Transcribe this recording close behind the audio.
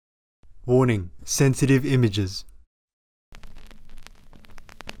Warning: sensitive images.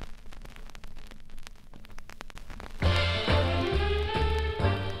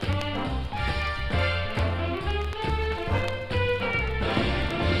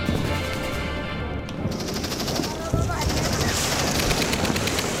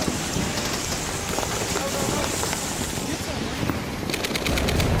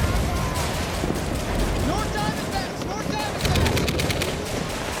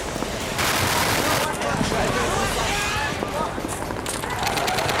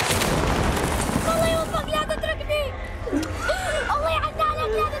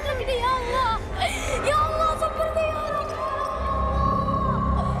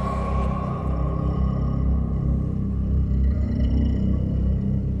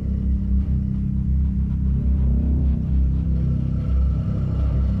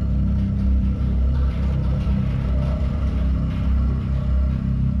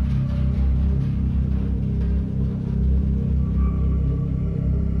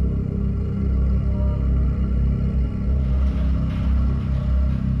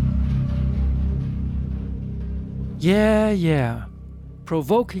 Yeah.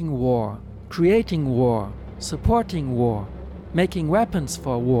 Provoking war, creating war, supporting war, making weapons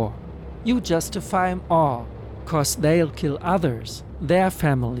for war. You justify 'em all, 'cause they'll kill others, their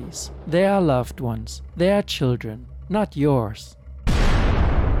families, their loved ones, their children, not yours.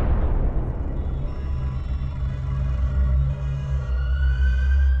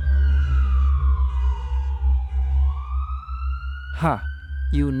 Ha,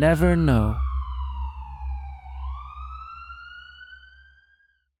 you never know.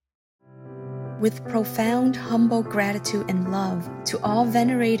 With profound, humble gratitude and love to all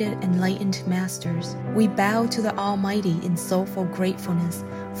venerated enlightened masters, we bow to the Almighty in soulful gratefulness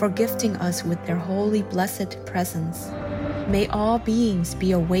for gifting us with their holy blessed presence. May all beings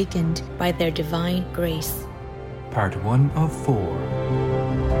be awakened by their divine grace. Part 1 of 4.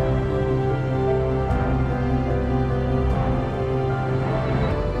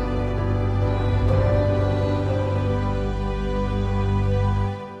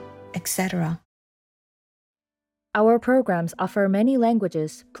 Etc. Our programs offer many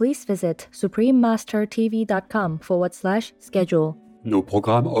languages. Please visit suprememastertv.com/schedule. Nos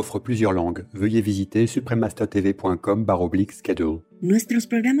programmes offrent plusieurs langues. Veuillez visiter suprememastertv.com/schedule. Nuestros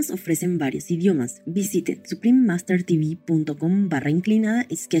programas ofrecen varios idiomas. Visite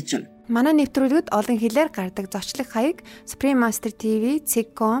suprememastertv.com/schedule. Манай нэвтрүүлгүүд олон хэлээр гардаг зочлог хаяг Supreme Master TV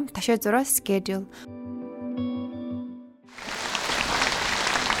 /com/schedule.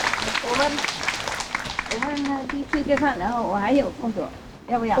 我们呢第一次吃饭，然后我还有工作，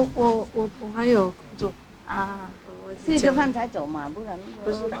要不要？我还有工作啊，吃个饭才走嘛，不然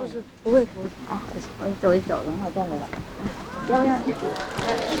不会啊，我走一走，然后再来，要不要？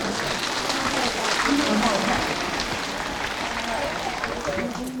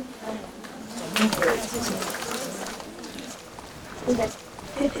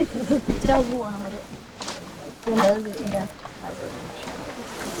照顾我们的，跟儿子一样。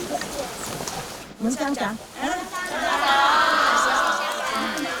我们乡长。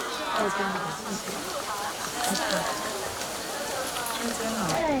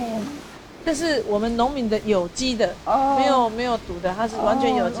这是我们农民的有机的，没有毒的，它是完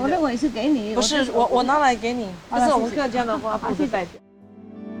全有机的。我认为是给你，不是我拿来给你，这是我们客家的花圃的代表。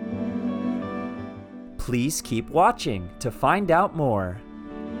Please keep watching to find out more.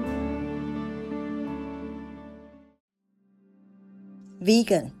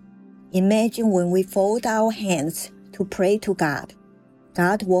 Vegan. Imagine when we fold our hands to pray to God.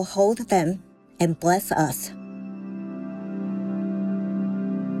 God will hold them and bless us.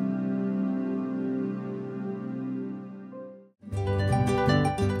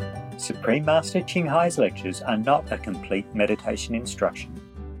 Supreme Master Ching Hai's lectures are not a complete meditation instruction.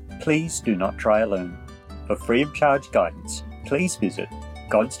 Please do not try alone. For free of charge guidance, please visit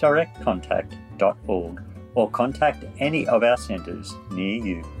godsdirectcontact.org or contact any of our centres near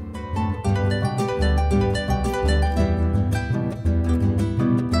you.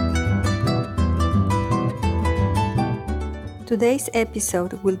 Today's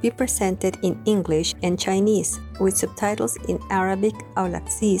episode will be presented in English and Chinese with subtitles in Arabic or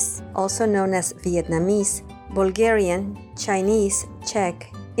Aulaxese, also known as Vietnamese, Bulgarian, Chinese,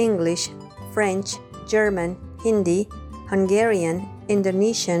 Czech, English, French, German, Hindi, Hungarian,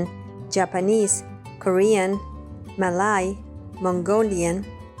 Indonesian, Japanese, Korean, Malay, Mongolian,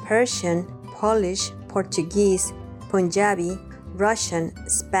 Persian, Polish, Portuguese, Punjabi, Russian,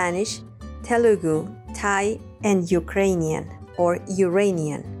 Spanish, Telugu, Thai, and Ukrainian or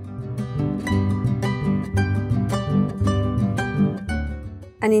Uranian.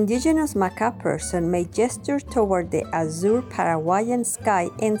 An indigenous Macá person may gesture toward the azure Paraguayan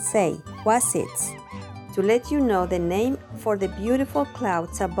sky and say, "Wasits," to let you know the name for the beautiful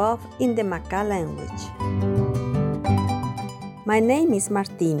clouds above in the Macá language. My name is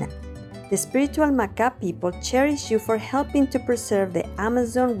Martina. The spiritual Macá people cherish you for helping to preserve the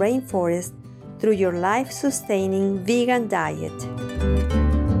Amazon rainforest through your life-sustaining vegan diet.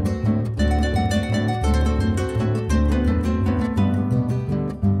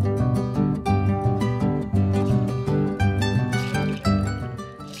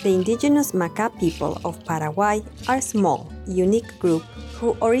 The indigenous Macá people of Paraguay are a small, unique group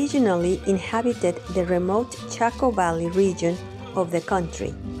who originally inhabited the remote Chaco Valley region of the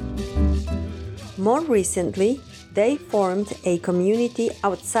country. More recently, they formed a community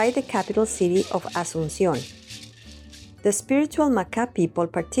outside the capital city of Asunción. The spiritual Macá people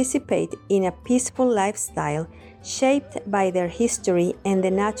participate in a peaceful lifestyle shaped by their history and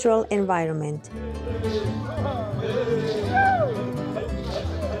the natural environment.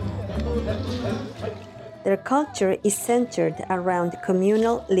 Their culture is centered around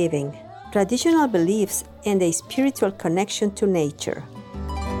communal living, traditional beliefs, and a spiritual connection to nature.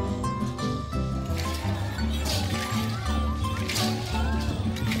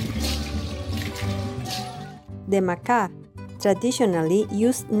 The Macá traditionally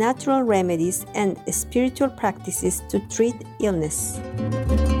use natural remedies and spiritual practices to treat illness.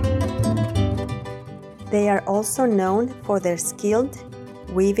 They are also known for their skilled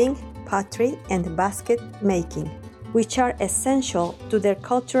weaving, pottery, and basket making, which are essential to their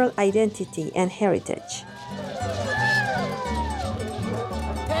cultural identity and heritage.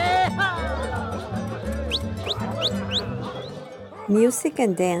 Music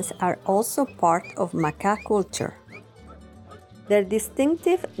and dance are also part of Macá culture. Their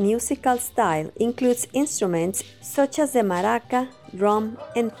distinctive musical style includes instruments such as the maraca, drum,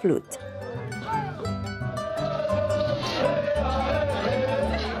 and flute.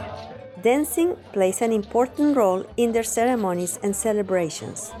 Dancing plays an important role in their ceremonies and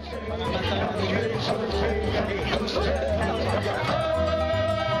celebrations.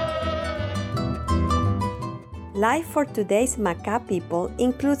 Life for today's Macá people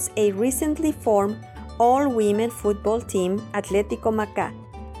includes a recently formed all-women football team, Atlético Macá,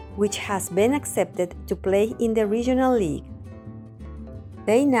 which has been accepted to play in the regional league.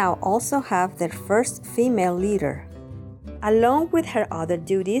 They now also have their first female leader. Along with her other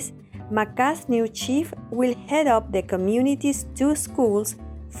duties, Macá's new chief will head up the community's 2 schools,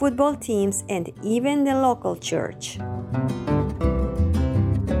 football teams, and even the local church.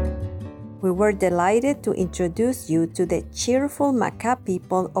 We were delighted to introduce you to the cheerful Macá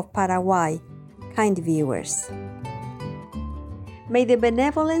people of Paraguay, kind viewers. May the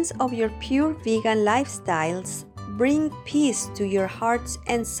benevolence of your pure vegan lifestyles bring peace to your hearts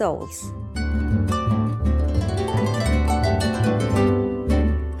and souls.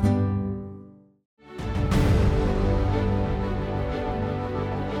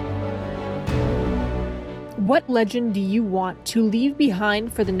 What legend do you want to leave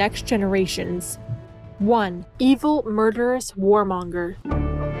behind for the next generations? 1. Evil, murderous warmonger.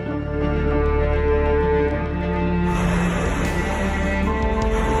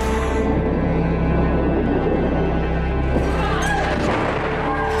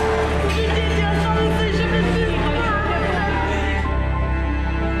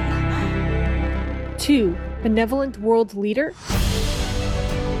 Two. Benevolent world leader.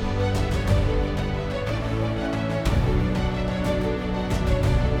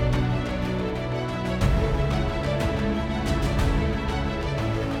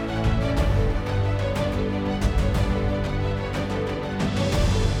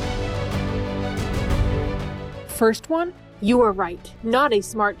 First one, you are right, not a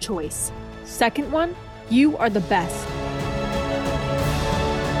smart choice. Second one, you are the best.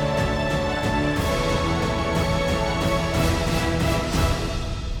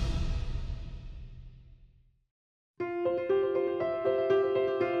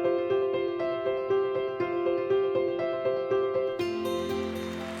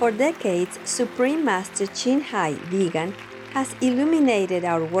 For decades, Supreme Master Ching Hai Vegan has illuminated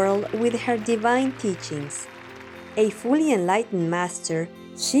our world with her divine teachings. A fully enlightened master,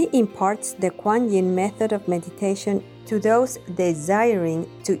 she imparts the Kuan Yin method of meditation to those desiring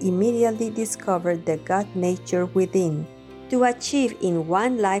to immediately discover the God nature within, to achieve in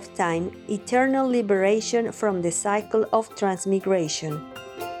one lifetime eternal liberation from the cycle of transmigration.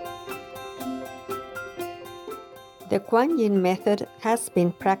 The Kuan Yin method has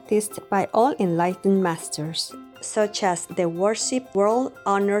been practiced by all enlightened masters, such as the worshiped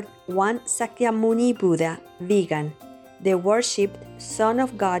world-honored One Sakyamuni Buddha, vegan, the worshipped Son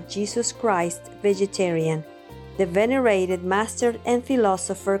of God Jesus Christ, vegetarian, the venerated master and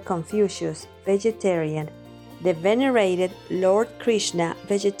philosopher Confucius, vegetarian, the venerated Lord Krishna,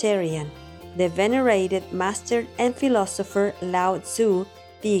 vegetarian, the venerated master and philosopher Lao Tzu,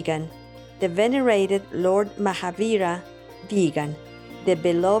 vegan, the venerated Lord Mahavira, vegan, the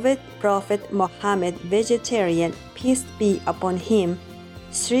beloved Prophet Muhammad, vegetarian, peace be upon him,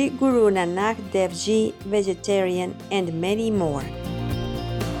 Sri Guru Nanak Dev Ji, vegetarian, and many more.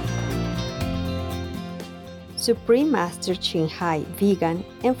 Supreme Master Ching Hai, vegan,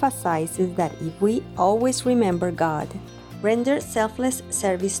 emphasizes that if we always remember God, render selfless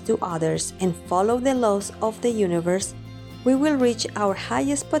service to others, and follow the laws of the universe, we will reach our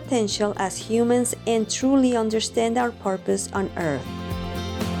highest potential as humans and truly understand our purpose on earth.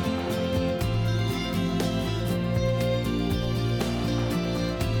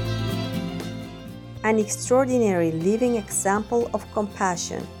 An extraordinary living example of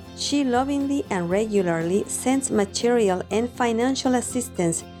compassion, she lovingly and regularly sends material and financial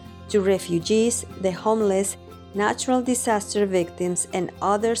assistance to refugees, the homeless, natural disaster victims, and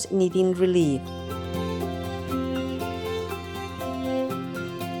others needing relief.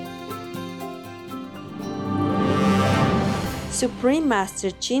 Supreme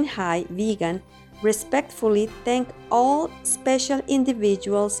Master Ching Hai, vegan, respectfully thank all special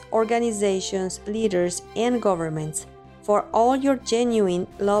individuals, organizations, leaders, and governments for all your genuine,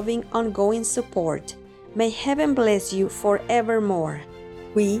 loving, ongoing support. May heaven bless you forevermore.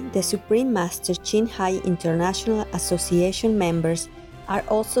 We, the Supreme Master Ching Hai International Association members, are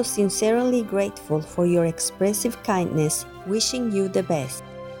also sincerely grateful for your expressive kindness, wishing you the best.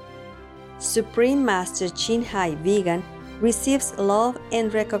 Supreme Master Ching Hai, vegan, receives love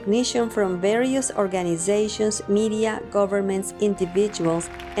and recognition from various organizations, media, governments, individuals,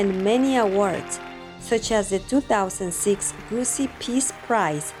 and many awards, such as the 2006 Gusi Peace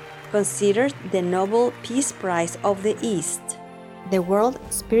Prize, considered the Nobel Peace Prize of the East, the World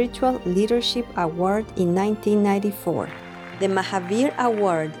Spiritual Leadership Award in 1994, the Mahavir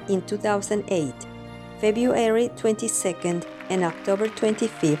Award in 2008, February 22nd and October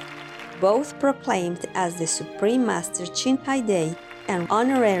 25th, both proclaimed as the Supreme Master Ching Hai Day, an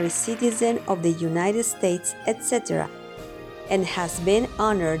honorary citizen of the United States, etc., and has been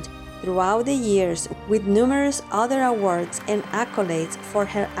honored throughout the years with numerous other awards and accolades for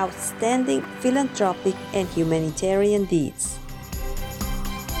her outstanding philanthropic and humanitarian deeds.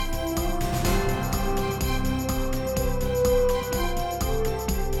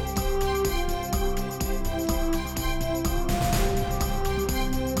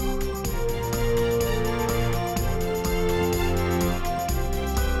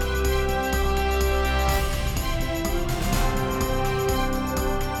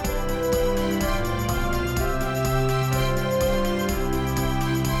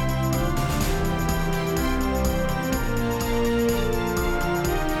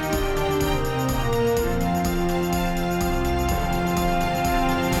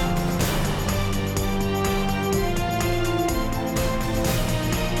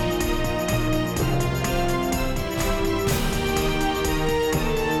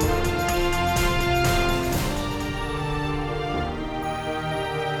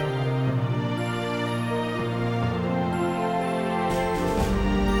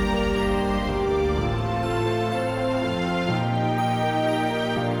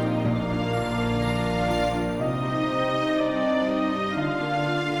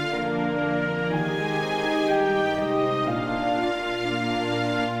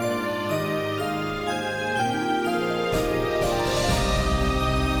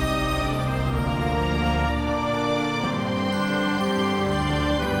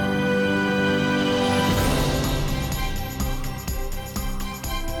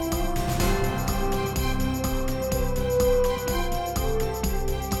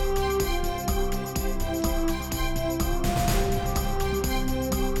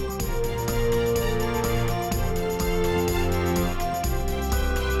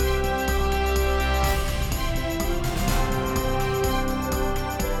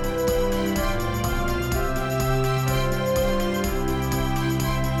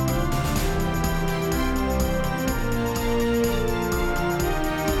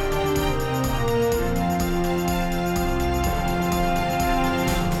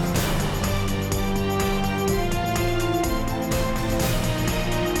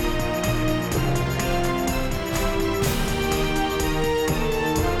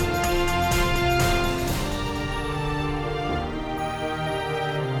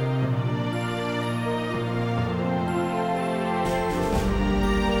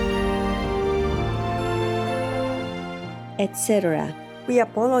 etc. We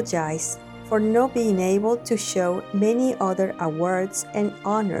apologize for not being able to show many other awards and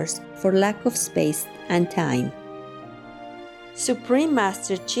honors for lack of space and time. Supreme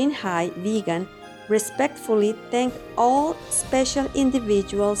Master Chin Hai Vegan respectfully thank all special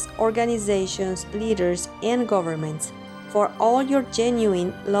individuals, organizations, leaders, and governments for all your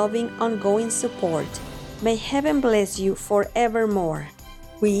genuine, loving, ongoing support. May heaven bless you forevermore.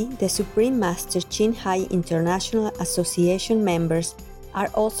 We, the Supreme Master Chin Hai International Association members, are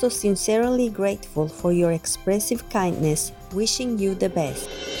also sincerely grateful for your expressive kindness, wishing you the best.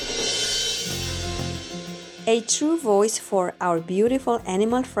 A true voice for our beautiful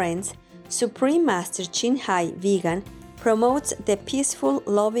animal friends, Supreme Master Chin Hai Vegan promotes the peaceful,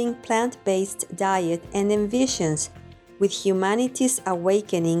 loving, plant-based diet and envisions with humanity's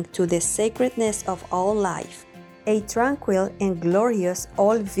awakening to the sacredness of all life, a tranquil and glorious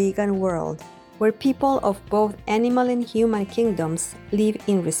all-vegan world where people of both animal and human kingdoms live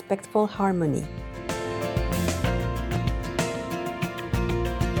in respectful harmony.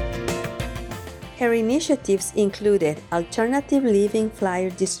 Her initiatives included alternative living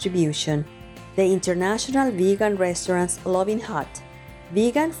flyer distribution, the international vegan restaurants Loving Hut,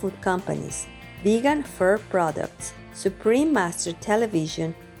 vegan food companies, vegan fur products, Supreme Master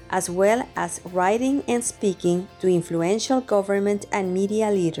Television, as well as writing and speaking to influential government and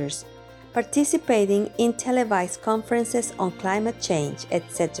media leaders, participating in televised conferences on climate change,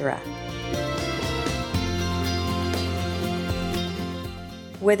 etc.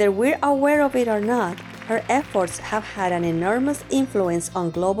 Whether we're aware of it or not, her efforts have had an enormous influence on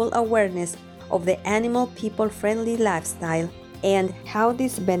global awareness of the animal people-friendly lifestyle and how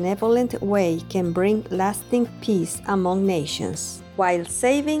this benevolent way can bring lasting peace among nations, while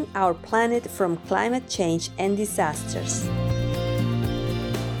saving our planet from climate change and disasters.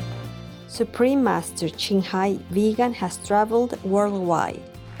 Supreme Master Chin Hai Vegan has traveled worldwide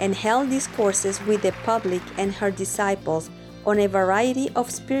and held discourses with the public and her disciples on a variety of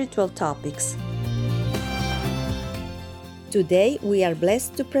spiritual topics. Today, we are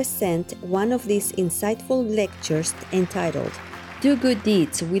blessed to present one of these insightful lectures entitled Do Good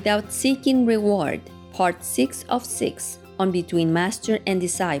Deeds Without Seeking Reward, Part 6 of 6 on Between Master and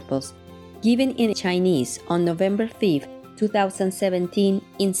Disciples, given in Chinese on November 5, 2017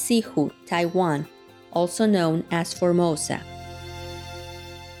 in Sihu, Taiwan, also known as Formosa.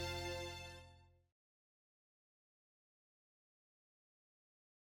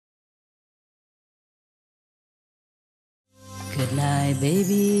 Good night,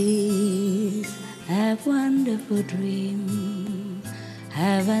 babies. Have wonderful dreams.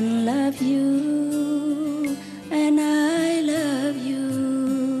 Heaven love you, and I love you.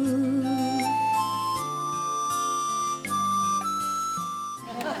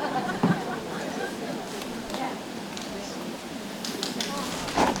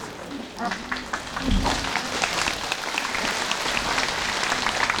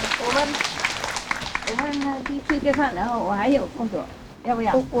我们去吃个饭，然后我还有工作，要不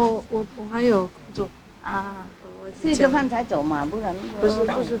要？我还有工作啊，吃个饭才走嘛，不然不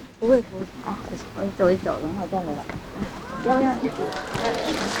是不会啊，我走一走，然后再来吧。要不要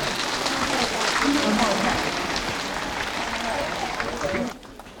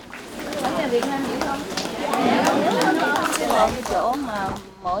？cái chỗ mà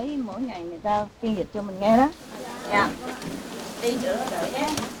mỗi ngày người ta phiên dịch cho mình nghe đó. Dạ. Đi nữa đợi nhé.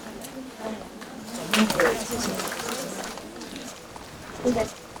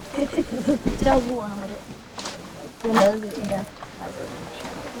照顾我们的，真的是这样。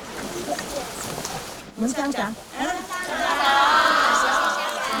我们乡长。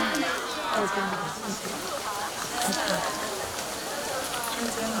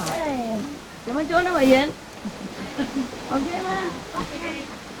哎，怎么坐那么远 ？OK 吗 ？OK。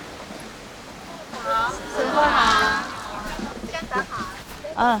好，师傅好，乡长好。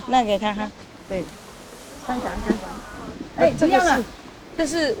啊，那给他哈。对，乡长。哎，这样啊。这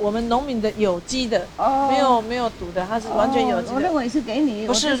是我们农民的有机的，没有毒的，它是完全有机的。我认为是给你，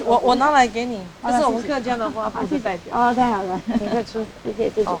不是我拿来给你，这是我们客家的花布的代表。哦，太好了，你快吃，谢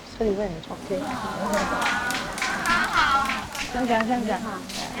谢。哦，这里为你冲。OK。乡长，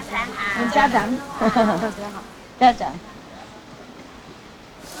家长好，家长。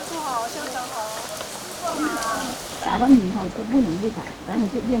师傅好，乡长好。打完以后就不能去打，然后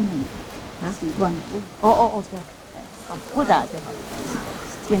就变成习惯了。哦，这样。不打就好，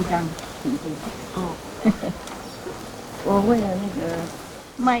健康挺健康。哦，我为了那个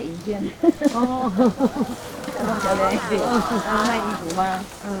卖影片。哦，漂亮一点。卖衣服吗？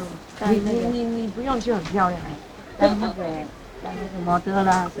嗯，你不用就很漂亮。当那个当什么的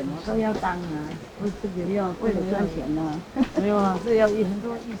啦，什么都要当啊，为这个要为了赚钱啊。没有啊，这要很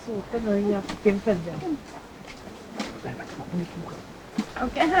多艺术跟人要天分的。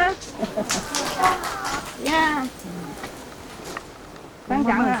OK 哈。呀。班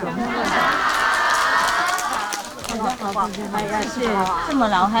长啊。哎呀，是这么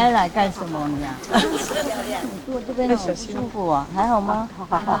老还来干什么呀？坐这边很舒服啊，还好吗？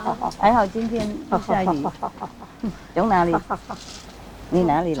还好今天不下雨。从哪里？你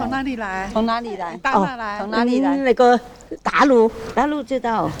哪里来？从哪里来？从哪里来？大马来。从哪里来？那个大陆。大陆知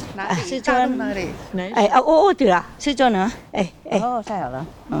道。四川哪里？哎啊哦对了，四川呢？哎哎。哦，太好了。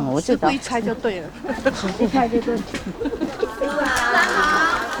我知道。一猜就对了。一猜就对。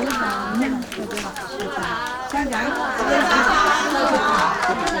香港。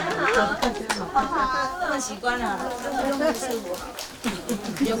这么习惯了，不用是我。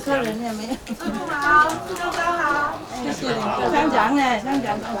有客人了没有？好，好，谢谢。香港呢？香港。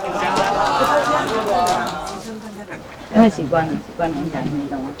因为习惯了，习惯了讲，你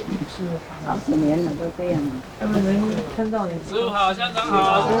懂吗？是，好几年了都这样了。他们能看到你。师傅好，香港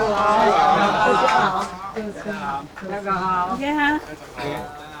好。师傅好，香港好。 OK 哈。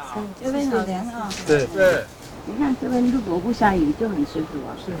这边好凉啊。是。你看这边如果不下雨就很舒服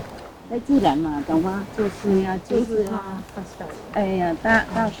啊。是。太自然嘛，懂吗？做事呀，竹子啊，哎呀，大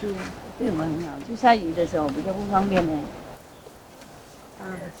树，对我们很好。就下雨的时候比较不方便呢。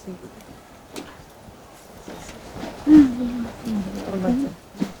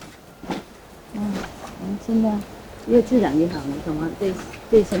真的，越自然越好，你懂吗？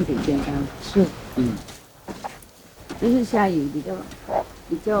对身体健康。是。就是下雨比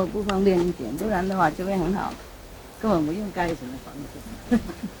较不方便一点，不然的话这边很好，根本不用盖什么房子。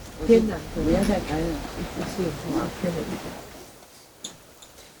天然，不要再盖了，是哇，天然。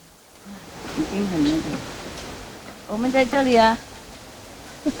已经很那个。我们在这里啊。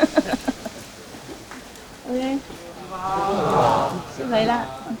OK。是回了。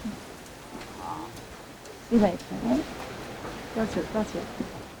是回。到此。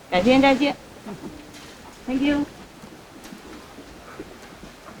改天再见。Thank you。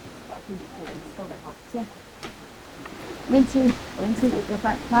这样。我们吃这个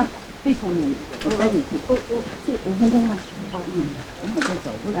饭，他非常远，我带你去。去5分钟嘛。我们再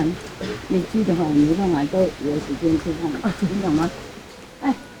走，不然你去的话没办法都有时间吃饭，你懂吗？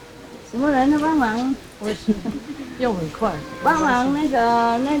哎，什么人都帮忙？我是又很快。帮忙那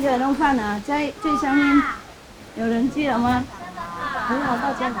个弄饭啊，在最上面，有人去了吗？很好，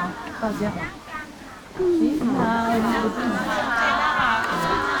大家好，大家好。你好，你好。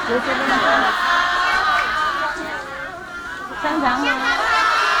就这边。香肠吗？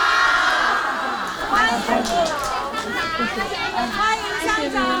欢迎香肠，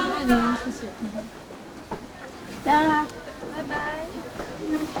谢谢。当然啦，拜拜。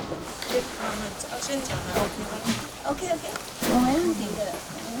先讲了 OK，我没问题的，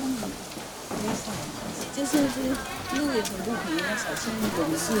没事。就是路有很多皮，要小心一点。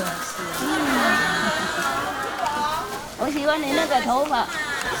是啊。我喜欢你那个头发。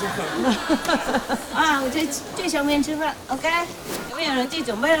啊，我在最上面吃饭 ，OK？ 有没有人去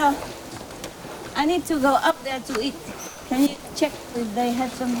准备了 ？I need to go up there to eat. Can you check if they have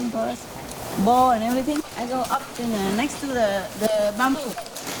something for us? Ball and everything. I go up to next to the bamboo.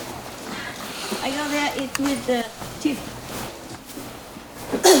 I go there eat with the chief.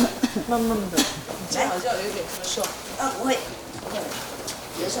 慢慢的，这好像有点咳嗽。不会。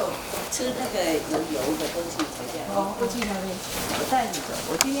有时候吃那个有油的东西才这样。哦，不去那边。我带你走，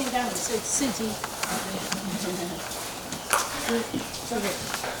我今天让你试鸡。这个。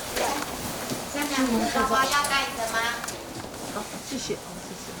香港小花要盖的吗？好，谢谢。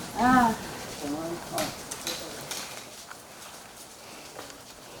啊。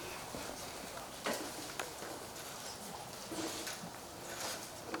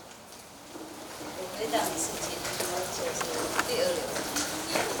我会让你试鸡，就是第2流。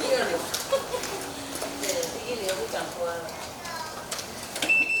第2流，对，第1流不敢花了。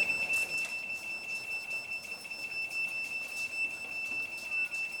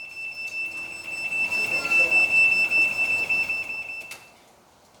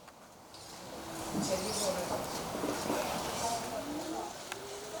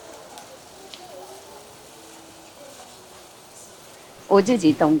我自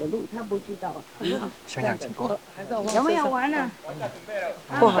己懂的路，他不知道。想想情况。有没有玩呢？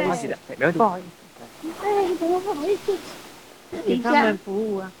不好意思的，没问题。不好意思。哎，怎么不好意思？给他们服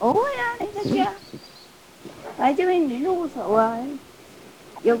务啊。哦呀，你在家。来这边你入手啊，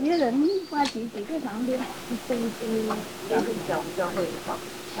有别人挂几个旁边。这个脚比较会放。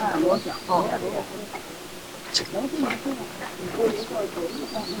啊，裸脚。哦。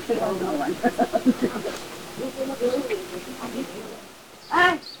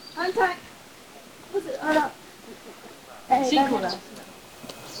哎，刚才不是饿了，辛苦了。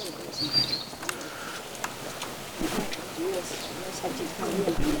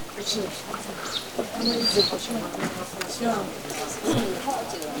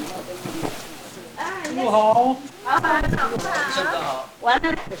不好，完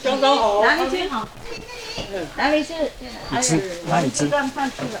了，香蕉好，哪里去？哪里去？椅子，哪里吃？让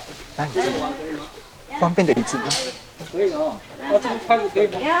饭去了。哪里吃？方便的椅子吗？可以哦，这个筷子可以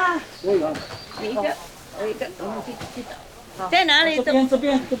吗？可以啊。你一个，我一个，我们去找。在哪里？这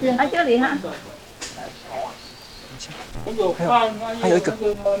边。啊，这里哈。还有一个。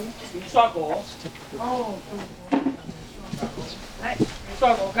米刷狗。哦。来，米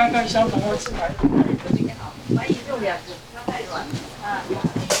刷狗看看香肠会吃哪一个？把椅肉两个，它太软。啊。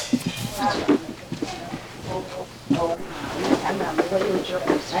看到没有柚子？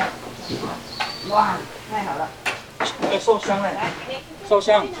来，哇，太好了。烧香嘞，烧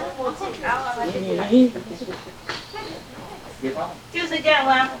香。就是这样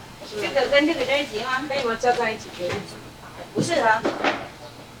吗？这个跟这个在一起吗？可以吗？加在一起可以。不是啊，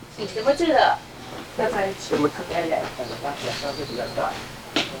你什么字的？加在一起。什么字？对对，相对比较短。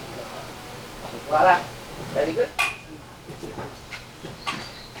完了，再一个。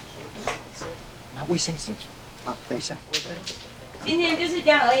拿卫生纸。啊，等一下。今天就是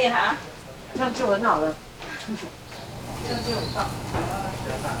这样而已哈，这样就很好了。这样就很棒。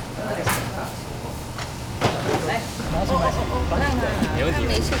来，没问题。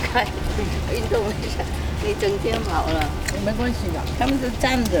没去开，运动一下，你整天跑了，没关系的，他们是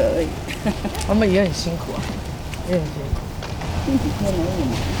站着而已。他们也很辛苦啊，也很辛苦。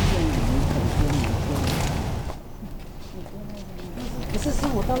可是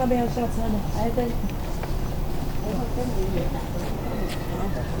我到那边要下车呢。哎，对。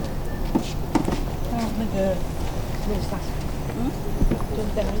那个啥，就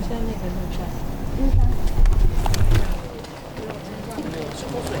等一下那个路上。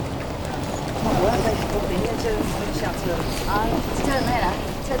我要在等一下车下车。啊，车在哪？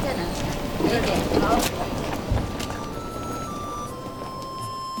车在哪？那边。好。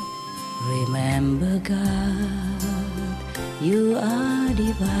Remember God, you are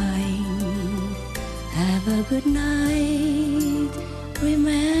divine. Have a good night.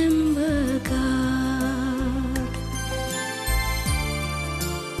 Remember God.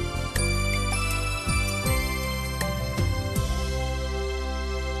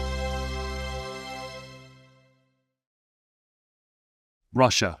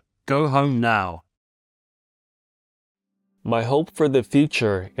 Russia, go home now. My hope for the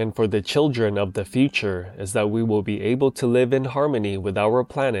future and for the children of the future is that we will be able to live in harmony with our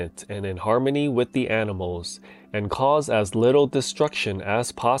planet and in harmony with the animals, and cause as little destruction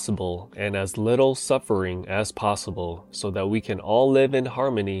as possible and as little suffering as possible, so that we can all live in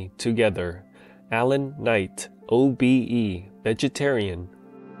harmony together. Alan Knight, OBE, vegetarian.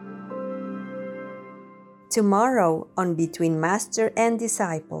 Tomorrow on Between Master and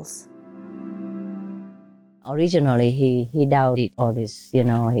Disciples. Originally, he doubted all this, he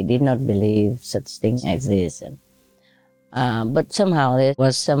did not believe such things exist. But somehow there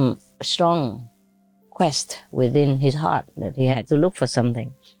was some strong quest within his heart that he had to look for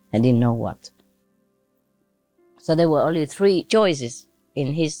something and didn't know what. So there were only 3 choices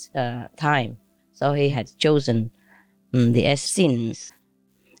in his time. So he had chosen the Essenes,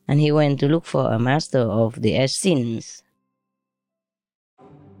 and he went to look for a master of the Essenes.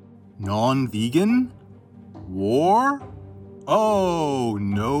 Non-vegan? War? Oh,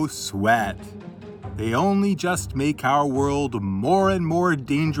 no sweat. They only just make our world more and more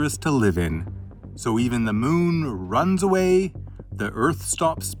dangerous to live in. So even the moon runs away, the earth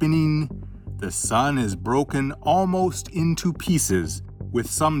stops spinning, the sun is broken almost into pieces, with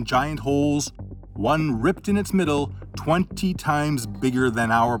some giant holes, one ripped in its middle, 20 times bigger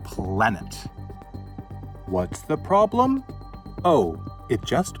than our planet. What's the problem? Oh, it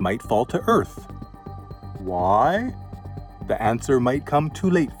just might fall to Earth. Why? The answer might come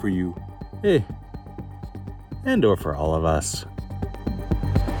too late for you. And/or for all of us.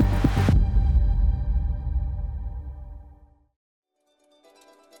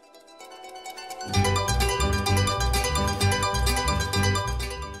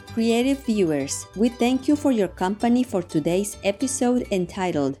 Creative viewers, we thank you for your company for today's episode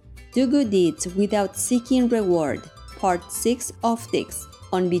entitled Do Good Deeds Without Seeking Reward, Part 6 of 6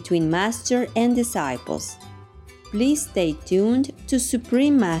 on Between Master and Disciples. Please stay tuned to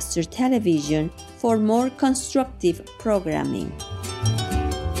Supreme Master Television for more constructive programming.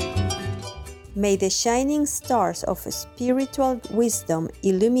 May the shining stars of spiritual wisdom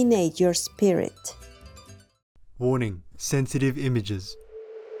illuminate your spirit. Warning: sensitive images.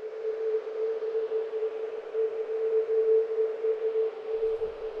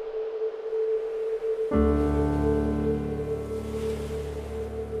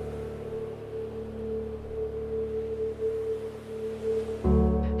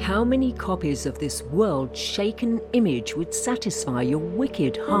 How many copies of this world-shaken image would satisfy your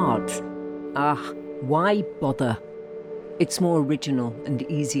wicked heart? Ah, why bother? It's more original and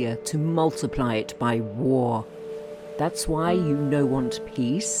easier to multiply it by war. That's why you no want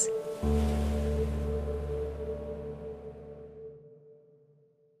peace.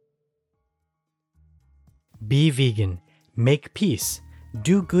 Be vegan. Make peace.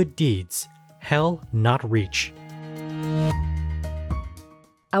 Do good deeds. Hell not reach.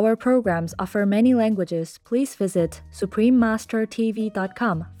 Our programs offer many languages. Please visit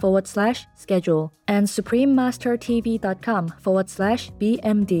suprememastertv.com/schedule and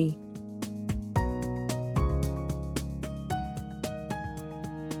suprememastertv.com/BMD.